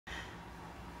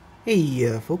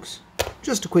Hey folks,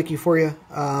 just a quickie for you,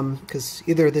 because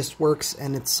either this works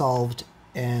and it's solved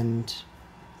and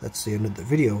that's the end of the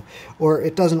video, or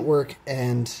it doesn't work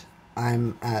and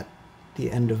I'm at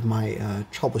the end of my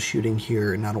troubleshooting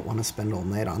here and I don't want to spend all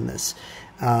night on this.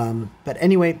 But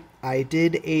anyway, I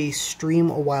did a stream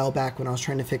a while back when I was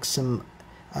trying to fix some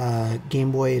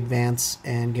Game Boy Advance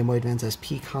and Game Boy Advance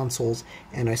SP consoles,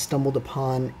 and I stumbled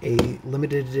upon a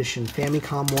limited edition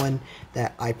Famicom one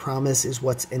that I promise is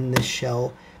what's in this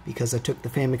shell, because I took the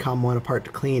Famicom one apart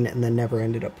to clean and then never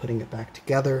ended up putting it back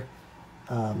together.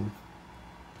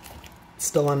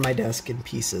 Still on my desk in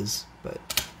pieces,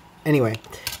 but anyway,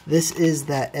 this is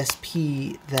that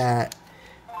SP that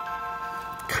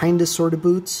kinda sorta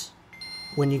boots.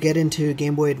 When you get into a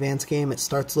Game Boy Advance game, it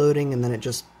starts loading and then it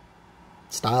just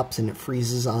stops and it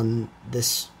freezes on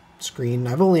this screen.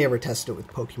 I've only ever tested it with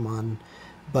Pokemon,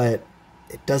 but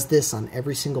it does this on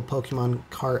every single Pokemon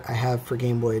cart I have for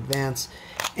Game Boy Advance.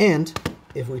 And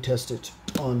if we test it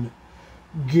on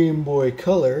Game Boy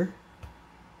Color,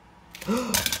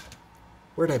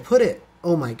 where'd I put it?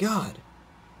 Oh my god.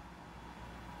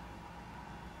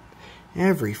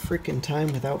 Every freaking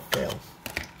time without fail.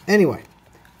 Anyway,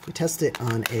 if we test it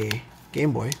on a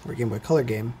Game Boy or Game Boy Color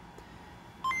game,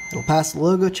 it'll pass the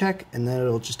logo check, and then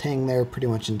it'll just hang there pretty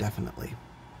much indefinitely.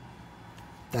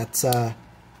 That's,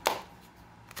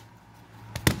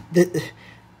 this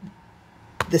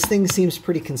thing seems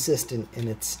pretty consistent in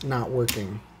its not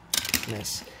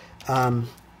workingness.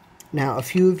 Now, a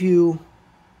few of you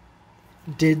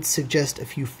did suggest a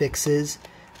few fixes.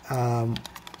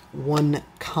 One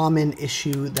common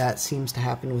issue that seems to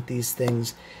happen with these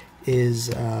things is,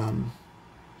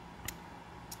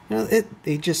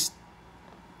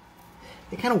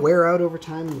 they kind of wear out over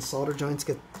time, and the solder joints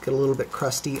get a little bit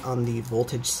crusty on the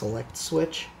voltage select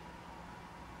switch.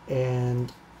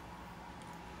 And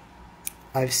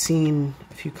I've seen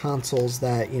a few consoles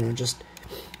that, just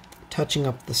touching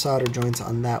up the solder joints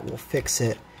on that will fix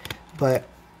it. But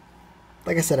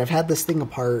like I said, I've had this thing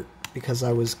apart because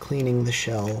I was cleaning the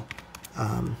shell,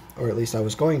 or at least I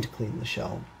was going to clean the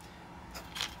shell.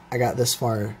 I got this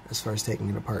far as taking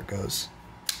it apart goes.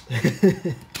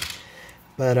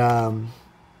 But, I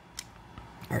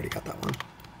already got that one.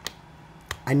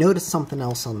 I noticed something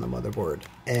else on the motherboard,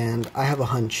 and I have a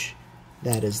hunch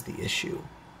that is the issue.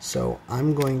 So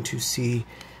I'm going to see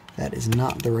that is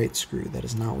not the right screw. That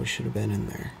is not what should have been in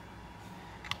there.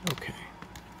 Okay.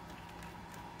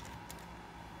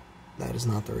 That is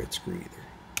not the right screw either.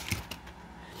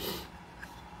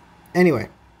 Anyway,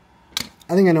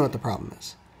 I think I know what the problem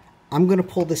is. I'm going to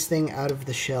pull this thing out of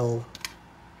the shell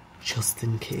just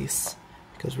in case,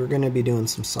 because we're going to be doing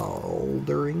some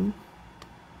soldering.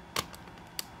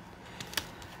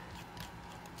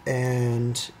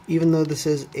 And even though this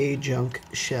is a junk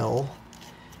shell,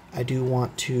 I do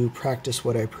want to practice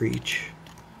what I preach.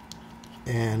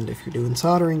 And if you're doing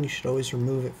soldering, you should always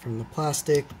remove it from the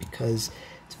plastic, because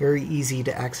it's very easy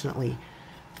to accidentally,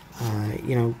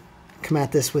 come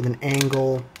at this with an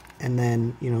angle and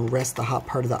then, rest the hot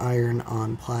part of the iron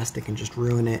on plastic and just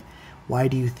ruin it. Why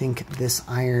do you think this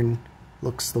iron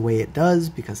looks the way it does?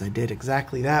 Because I did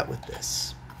exactly that with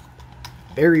this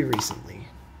very recently.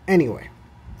 Anyway,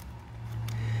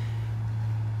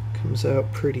 comes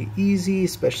out pretty easy,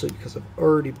 especially because I've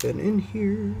already been in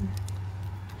here.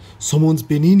 Someone's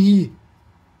been in here.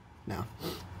 No,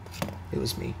 it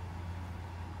was me.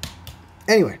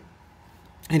 Anyway.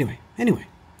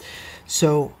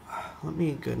 So let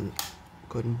me go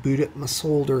ahead and boot up my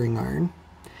soldering iron.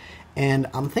 And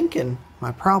I'm thinking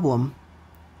my problem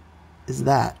is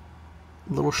that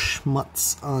little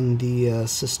schmutz on the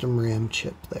system RAM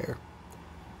chip there.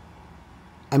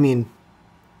 I mean,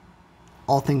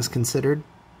 all things considered,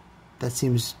 that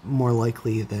seems more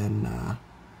likely than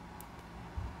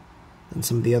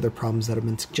some of the other problems that have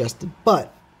been suggested.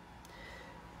 But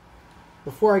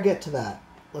before I get to that,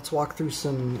 let's walk through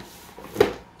some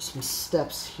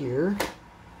steps here.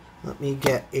 Let me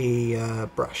get a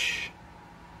brush.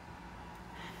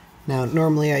 Now,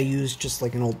 normally I use just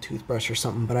like an old toothbrush or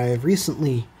something, but I have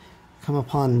recently come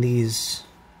upon these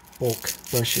bulk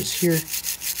brushes here.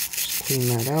 Just clean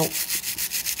that out.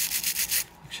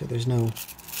 Make sure there's no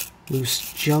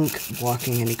loose junk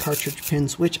blocking any cartridge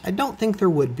pins, which I don't think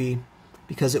there would be,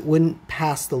 because it wouldn't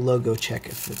pass the logo check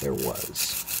if there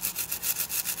was.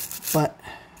 But,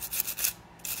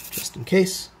 just in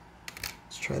case,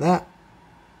 let's try that.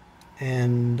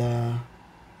 And,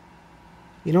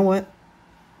 you know what?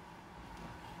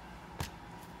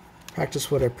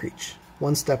 Practice what I preach.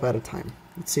 One step at a time.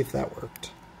 Let's see if that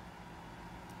worked.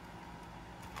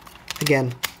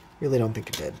 Again, really don't think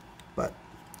it did, but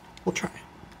we'll try.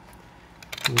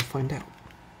 We'll find out.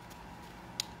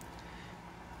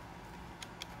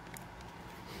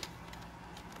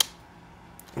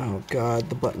 Oh god,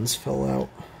 the buttons fell out.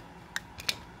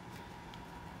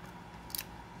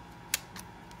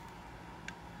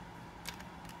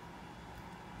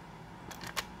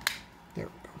 There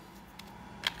we go.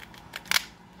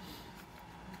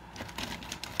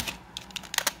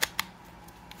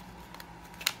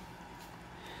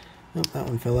 Oh, that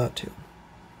one fell out too.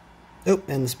 Oh,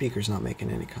 and the speaker's not making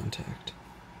any contact.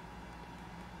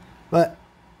 But,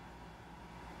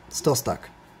 still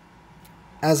stuck.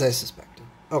 As I suspected.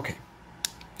 Okay,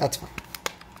 that's fine.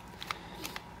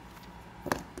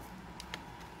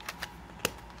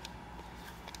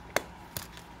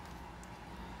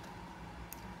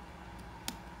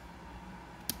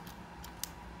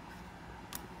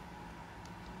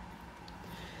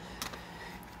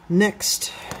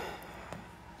 Next,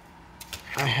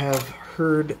 I have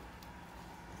heard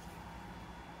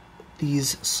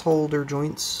these solder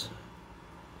joints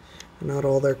are not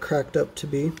all they're cracked up to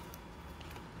be.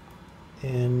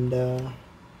 And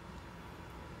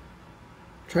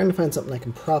trying to find something I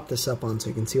can prop this up on so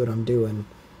you can see what I'm doing.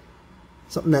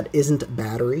 Something that isn't a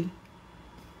battery.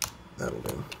 That'll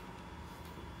do.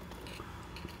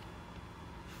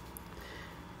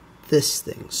 This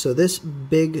thing. So this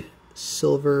big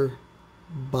silver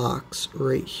box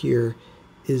right here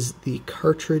is the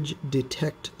cartridge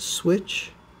detect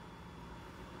switch.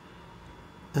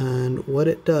 And what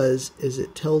it does is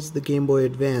it tells the Game Boy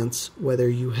Advance whether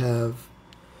you have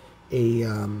a...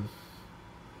 I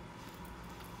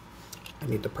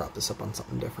need to prop this up on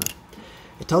something different.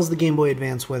 It tells the Game Boy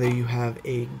Advance whether you have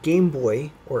a Game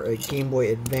Boy or a Game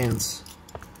Boy Advance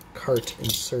cart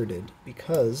inserted,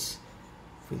 because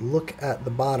if we look at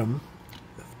the bottom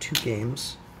of two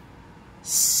games...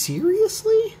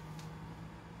 Seriously?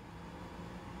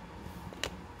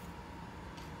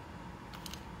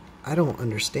 I don't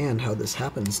understand how this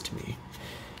happens to me.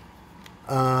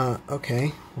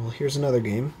 Okay, well here's another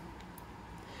game.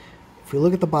 If we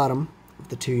look at the bottom of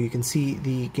the two, you can see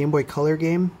the Game Boy Color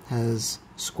game has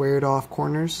squared off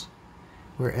corners,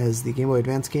 whereas the Game Boy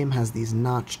Advance game has these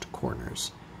notched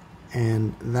corners.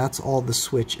 And that's all the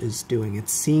switch is doing.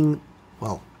 It's seeing,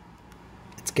 well,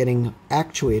 it's getting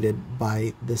actuated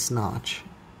by this notch.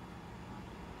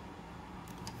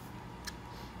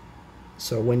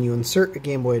 So when you insert a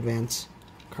Game Boy Advance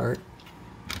cart,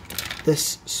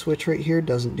 this switch right here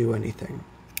doesn't do anything.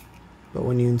 But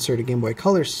when you insert a Game Boy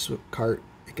Color cart,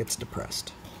 it gets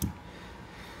depressed.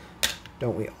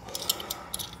 Don't we all?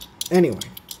 Anyway.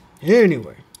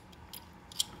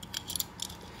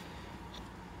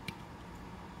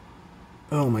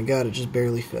 Oh my god, it just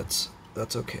barely fits.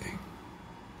 That's okay.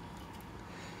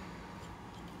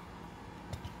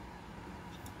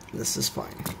 This is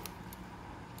fine.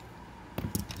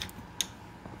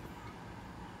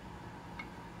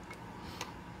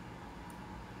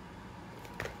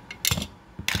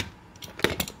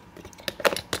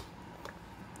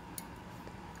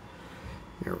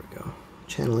 There we go.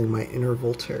 Channeling my inner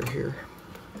Voltaire here.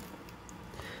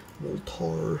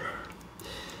 Voltaire.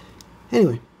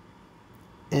 Anyway.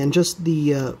 And just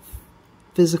the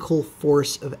physical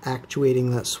force of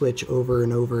actuating that switch over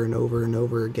and over and over and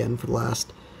over again for the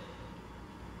last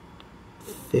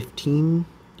 15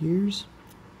 years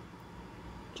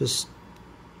just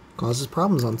causes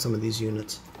problems on some of these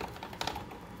units.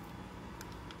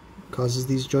 Causes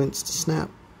these joints to snap.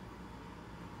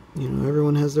 You know,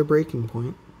 everyone has their breaking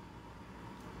point.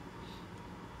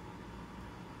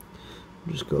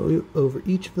 Just go over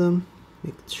each of them,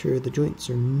 make sure the joints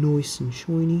are nice and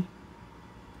shiny.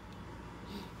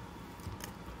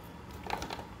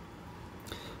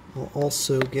 I'll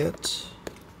also get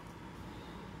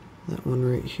that one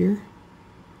right here.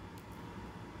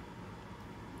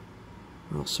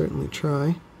 I'll certainly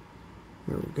try.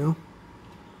 There we go.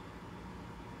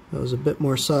 That was a bit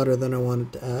more solder than I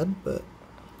wanted to add, but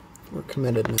we're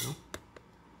committed now.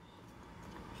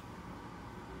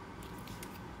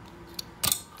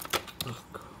 Oh,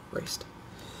 Christ.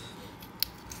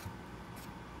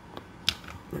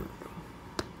 There we go.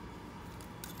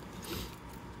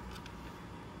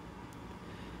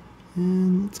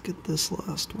 And let's get this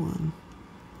last one.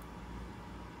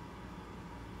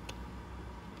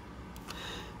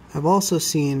 I've also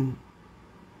seen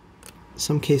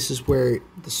some cases where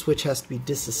the switch has to be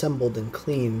disassembled and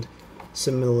cleaned,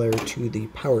 similar to the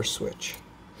power switch.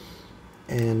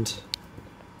 And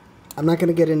I'm not going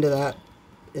to get into that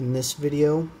in this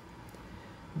video,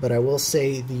 but I will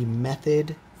say the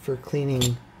method for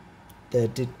cleaning the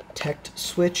detect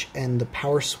switch and the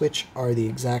power switch are the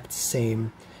exact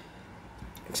same,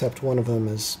 except one of them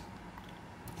is,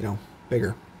 you know,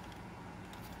 bigger.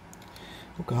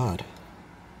 Oh God.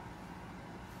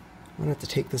 I'm gonna have to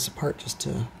take this apart just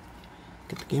to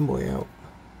get the Game Boy out.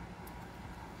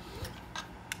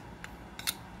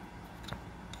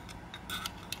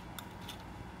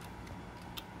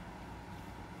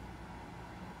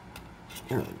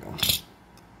 There we go.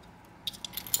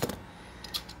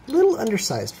 A little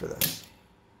undersized for this.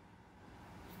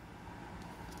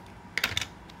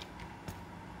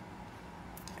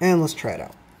 And let's try it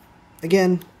out.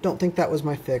 Again, don't think that was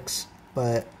my fix,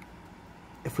 but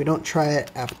if we don't try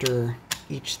it after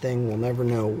each thing, we'll never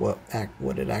know what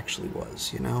it actually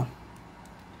was, you know?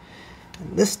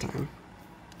 And this time,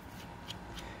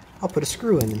 I'll put a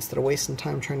screw in instead of wasting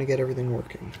time trying to get everything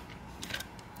working.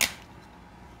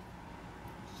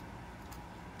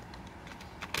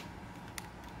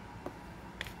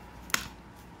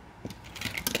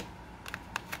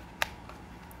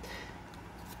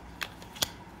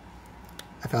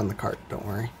 I found the cart, don't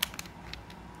worry.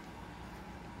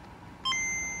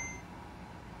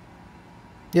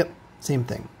 Yep, same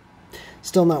thing.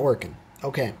 Still not working.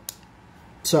 Okay,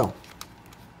 so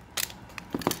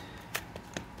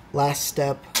last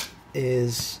step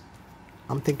is,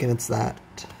 I'm thinking it's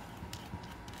that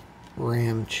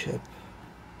RAM chip.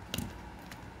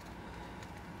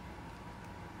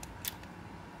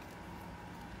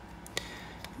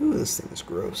 Ooh, this thing is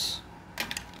gross.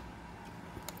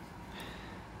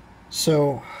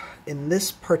 So, in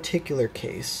this particular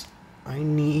case, I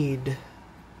need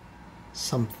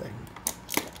something.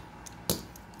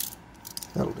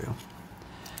 That'll do.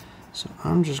 So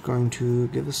I'm just going to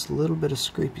give this a little bit of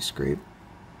scrapey scrape.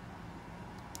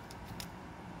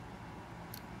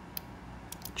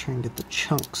 Try and get the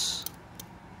chunks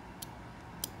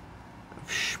of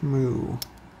shmoo.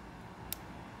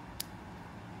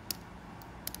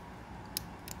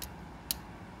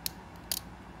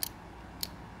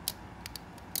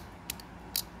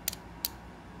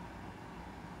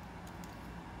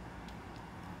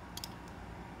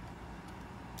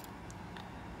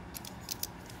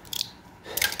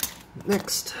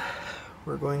 Next,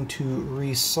 we're going to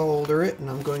resolder it, and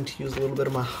I'm going to use a little bit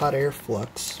of my hot air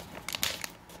flux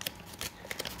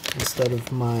instead of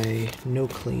my no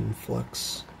clean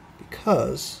flux,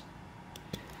 because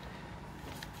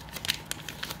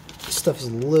this stuff is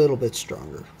a little bit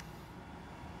stronger.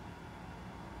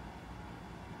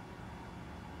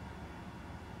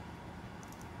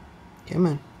 Come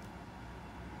on.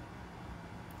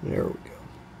 There we go.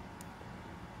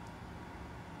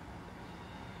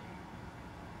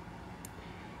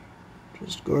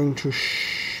 Just going to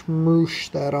smoosh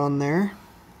that on there.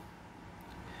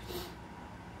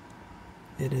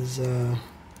 It is a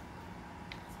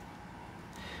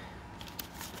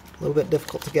little bit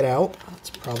difficult to get out. That's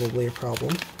probably a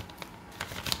problem.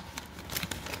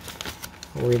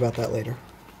 I'll worry about that later.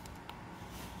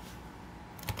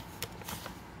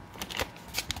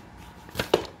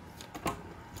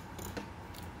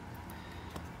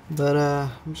 But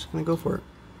I'm just gonna go for it.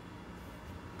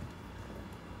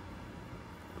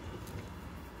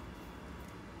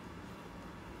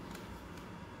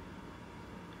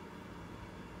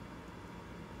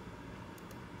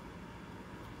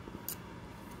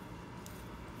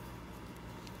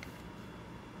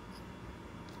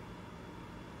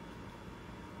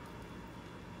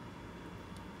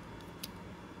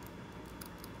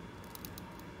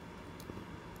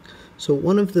 So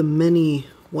one of the many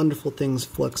wonderful things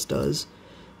flux does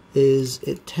is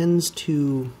it can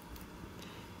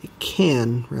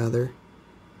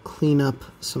clean up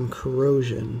some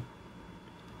corrosion.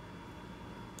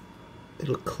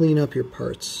 It'll clean up your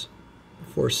parts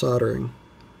before soldering.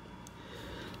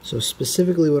 So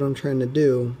specifically what I'm trying to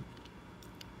do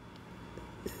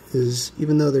is,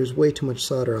 even though there's way too much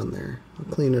solder on there, I'll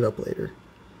clean it up later.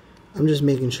 I'm just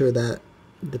making sure that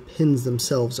the pins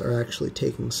themselves are actually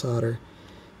taking solder,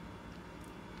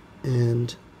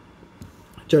 and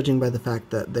judging by the fact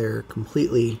that they're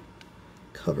completely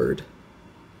covered,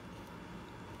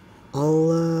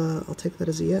 I'll take that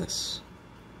as a yes.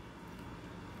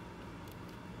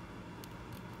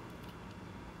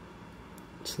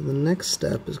 So the next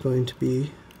step is going to be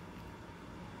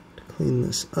to clean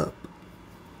this up,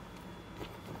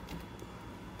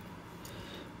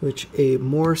 which a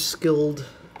more skilled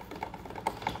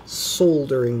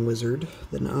soldering wizard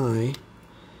than I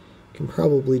can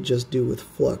probably just do with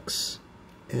flux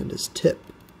and his tip,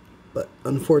 but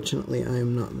unfortunately I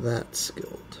am not that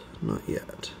skilled, not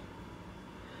yet.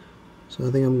 So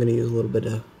I think I'm going to use a little bit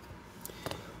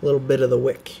of the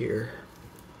wick here.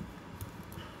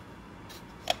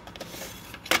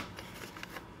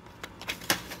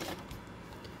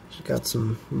 Got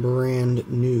some brand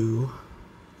new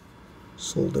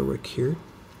solder wick here.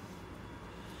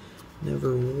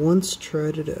 Never once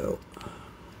tried it out.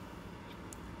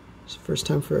 It's the first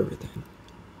time for everything.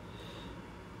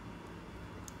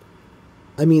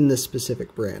 I mean this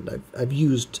specific brand. I've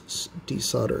used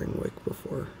desoldering wick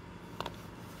before.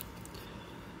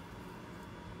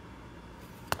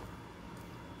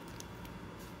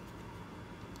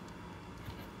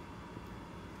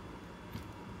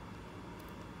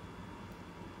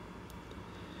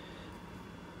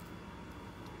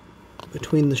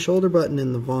 Between the shoulder button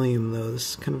and the volume, though,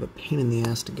 this is kind of a pain in the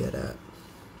ass to get at.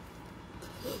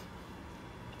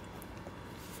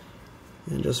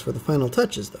 And just for the final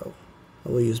touches, though, I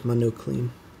will use my no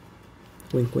clean.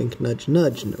 Wink, wink, nudge,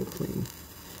 nudge, no clean.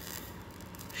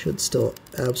 Should still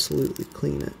absolutely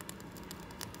clean it.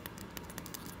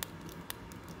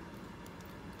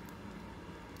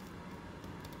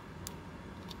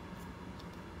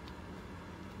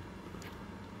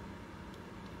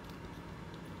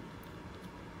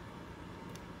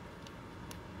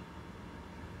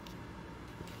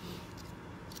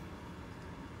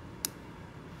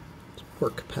 Poor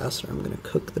capacitor, I'm going to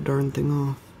cook the darn thing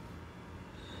off.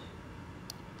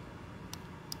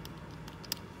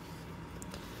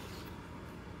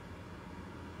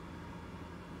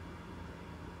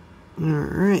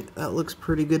 Alright, that looks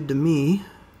pretty good to me.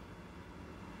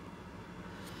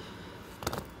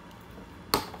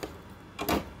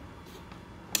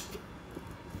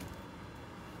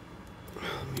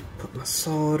 Let me put my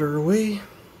solder away.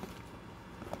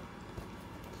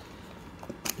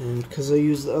 And because I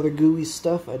use the other gooey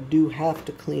stuff, I do have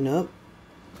to clean up.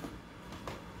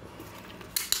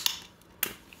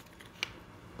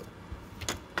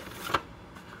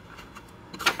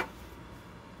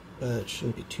 But it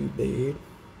shouldn't be too bad.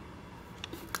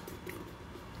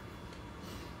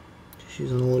 Just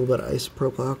using a little bit of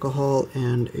isopropyl alcohol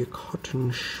and a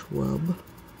cotton swab.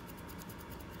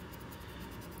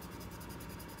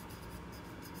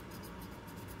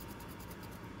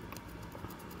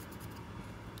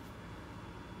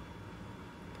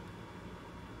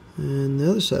 And the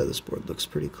other side of this board looks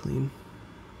pretty clean.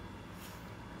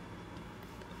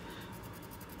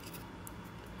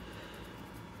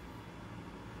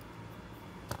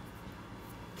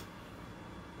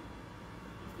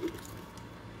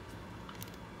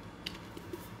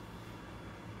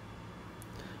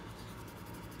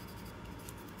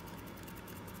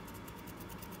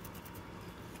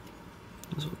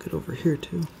 As we'll get over here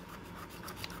too.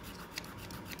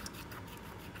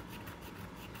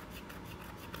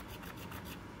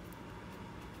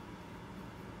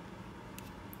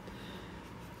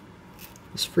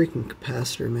 This freaking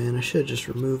capacitor, man, I should have just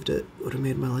removed it. Would have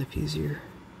made my life easier.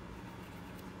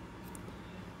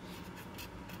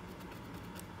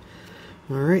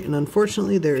 Alright, and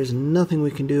unfortunately there is nothing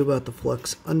we can do about the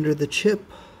flux under the chip.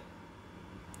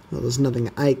 Well, there's nothing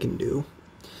I can do.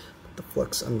 The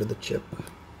flux under the chip.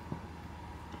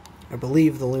 I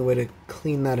believe the only way to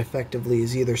clean that effectively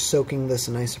is either soaking this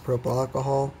in isopropyl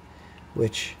alcohol,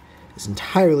 which is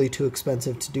entirely too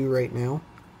expensive to do right now.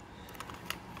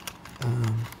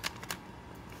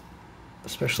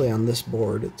 Especially on this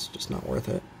board, it's just not worth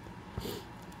it.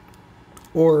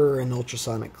 Or an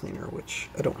ultrasonic cleaner, which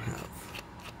I don't have.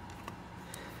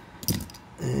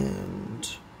 And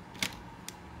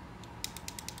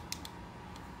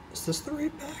is this the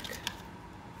right back?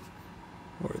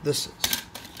 Or this is?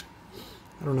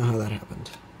 I don't know how that happened.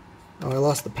 Oh, I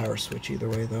lost the power switch either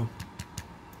way, though.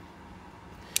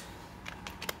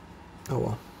 Oh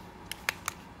well.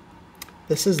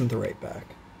 This isn't the right back.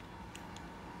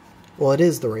 Well, it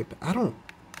is the right back. I don't...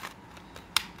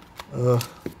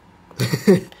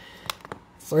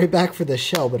 It's the right back for this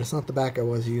shell, but it's not the back I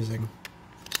was using.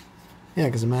 Yeah,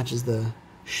 because it matches the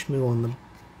shmoo on the...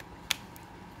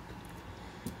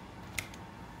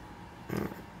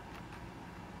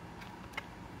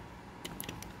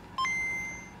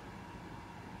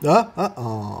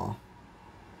 Aw.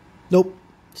 Nope.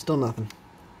 Still nothing.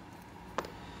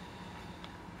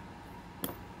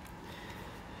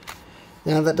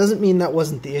 Now, that doesn't mean that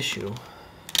wasn't the issue.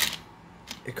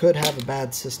 It could have a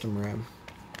bad system RAM.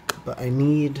 But I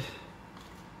need,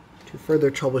 to further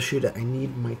troubleshoot it, I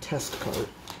need my test card.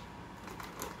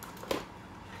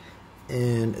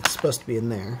 And it's supposed to be in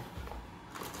there.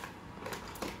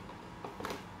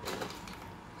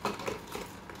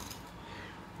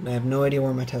 And I have no idea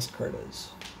where my test card is.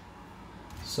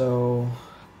 So,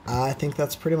 I think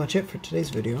that's pretty much it for today's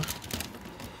video.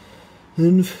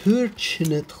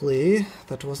 Unfortunately,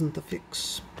 that wasn't the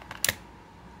fix.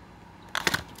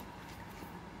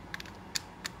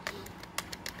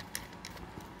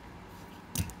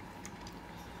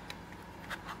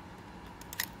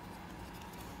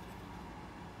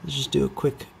 Let's just do a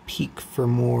quick peek for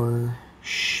more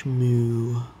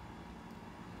shmoo.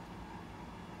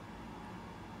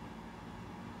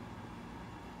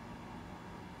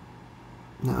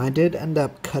 Now I did end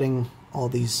up cutting all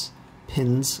these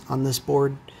pins on this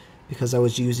board because I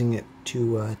was using it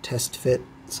to test fit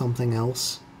something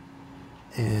else,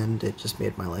 and it just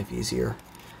made my life easier.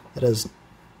 That has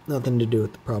nothing to do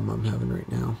with the problem I'm having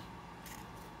right now.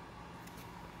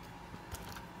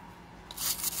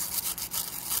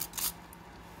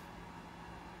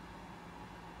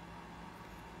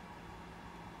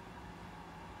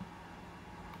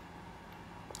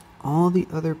 All the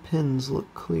other pins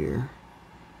look clear.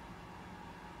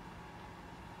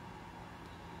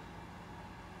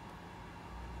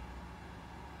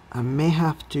 I may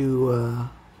have to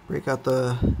break out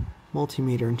the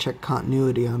multimeter and check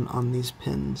continuity on these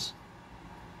pins.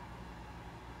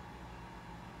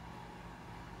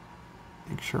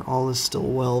 Make sure all is still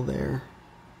well there.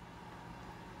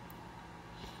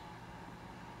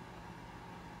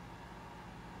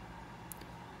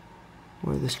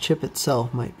 Or this chip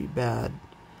itself might be bad.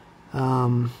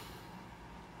 You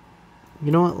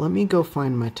know what? Let me go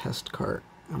find my test cart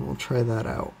and we'll try that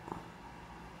out.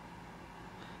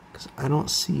 Because I don't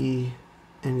see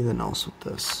anything else with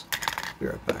this. Be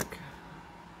right back.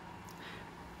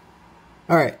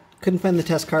 Alright, couldn't find the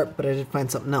test cart, but I did find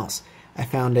something else. I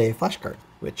found a flash card,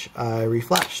 which I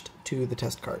reflashed to the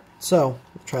test cart. So,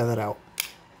 we'll try that out.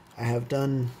 I have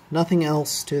done nothing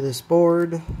else to this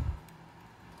board.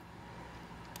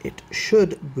 It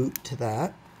should boot to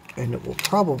that, and it will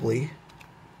probably,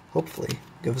 hopefully,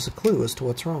 give us a clue as to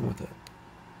what's wrong with it.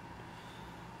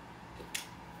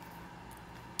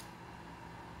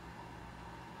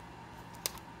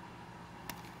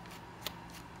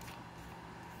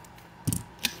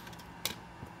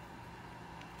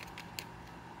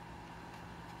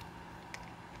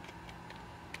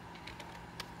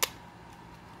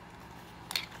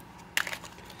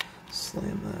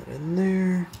 Slam that in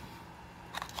there.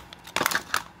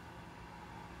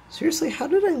 Seriously, how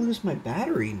did I lose my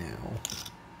battery now?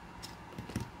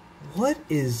 What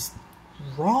is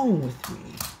wrong with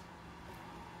me?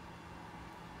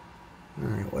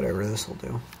 Alright, whatever, this will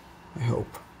do. I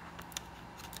hope.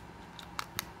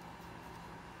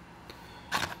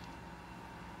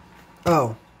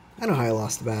 Oh, I know how I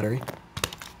lost the battery.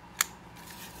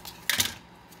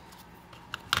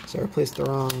 So I replaced the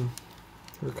wrong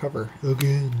recover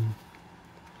again.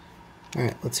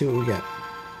 Alright, let's see what we get.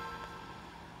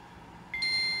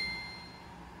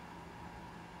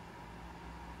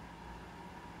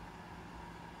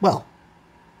 Well,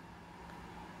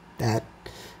 that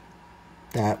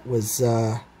was it's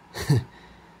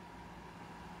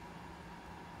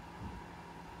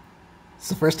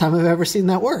the first time I've ever seen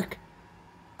that work.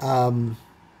 Well,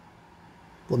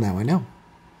 now I know.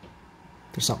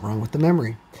 There's something wrong with the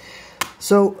memory.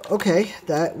 So, okay,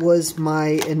 that was my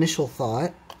initial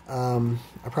thought. I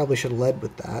probably should have led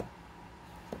with that.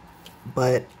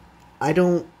 But I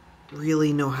don't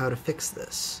really know how to fix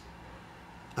this.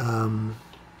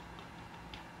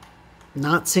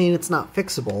 Not saying it's not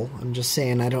fixable. I'm just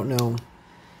saying I don't know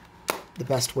the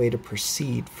best way to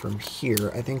proceed from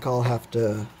here. I think I'll have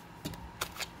to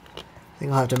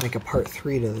make a part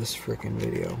 3 to this frickin'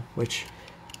 video, which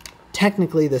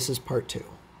technically this is part 2.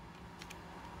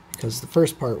 Because the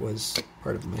first part was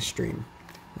part of my stream.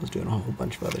 I was doing a whole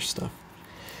bunch of other stuff.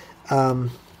 I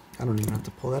don't even have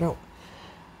to pull that out.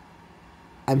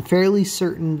 I'm fairly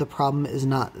certain the problem is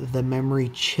not the memory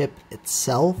chip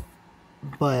itself,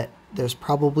 but there's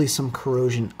probably some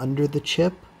corrosion under the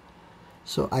chip.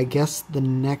 So I guess the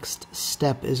next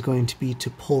step is going to be to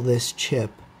pull this chip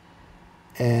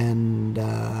and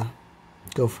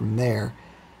go from there.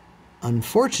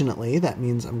 Unfortunately, that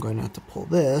means I'm going to have to pull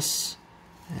this,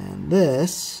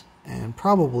 and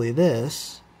probably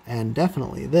this, and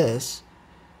definitely this,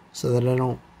 so that I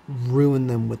don't ruin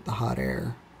them with the hot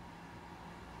air.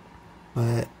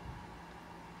 But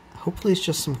hopefully it's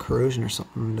just some corrosion or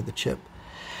something under the chip.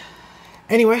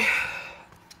 Anyway,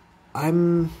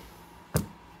 I'm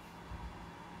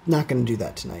not going to do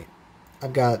that tonight.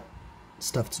 I've got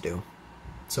stuff to do.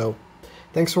 So,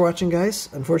 thanks for watching, guys.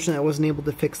 Unfortunately, I wasn't able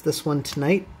to fix this one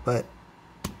tonight, but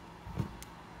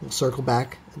we'll circle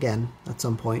back again at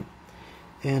some point.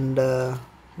 And I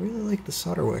really like the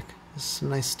solder wick. This is some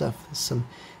nice stuff. This is some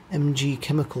MG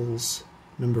Chemicals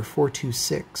number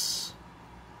 426.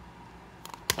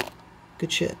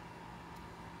 Good shit.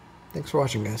 Thanks for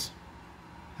watching, guys.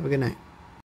 Have a good night.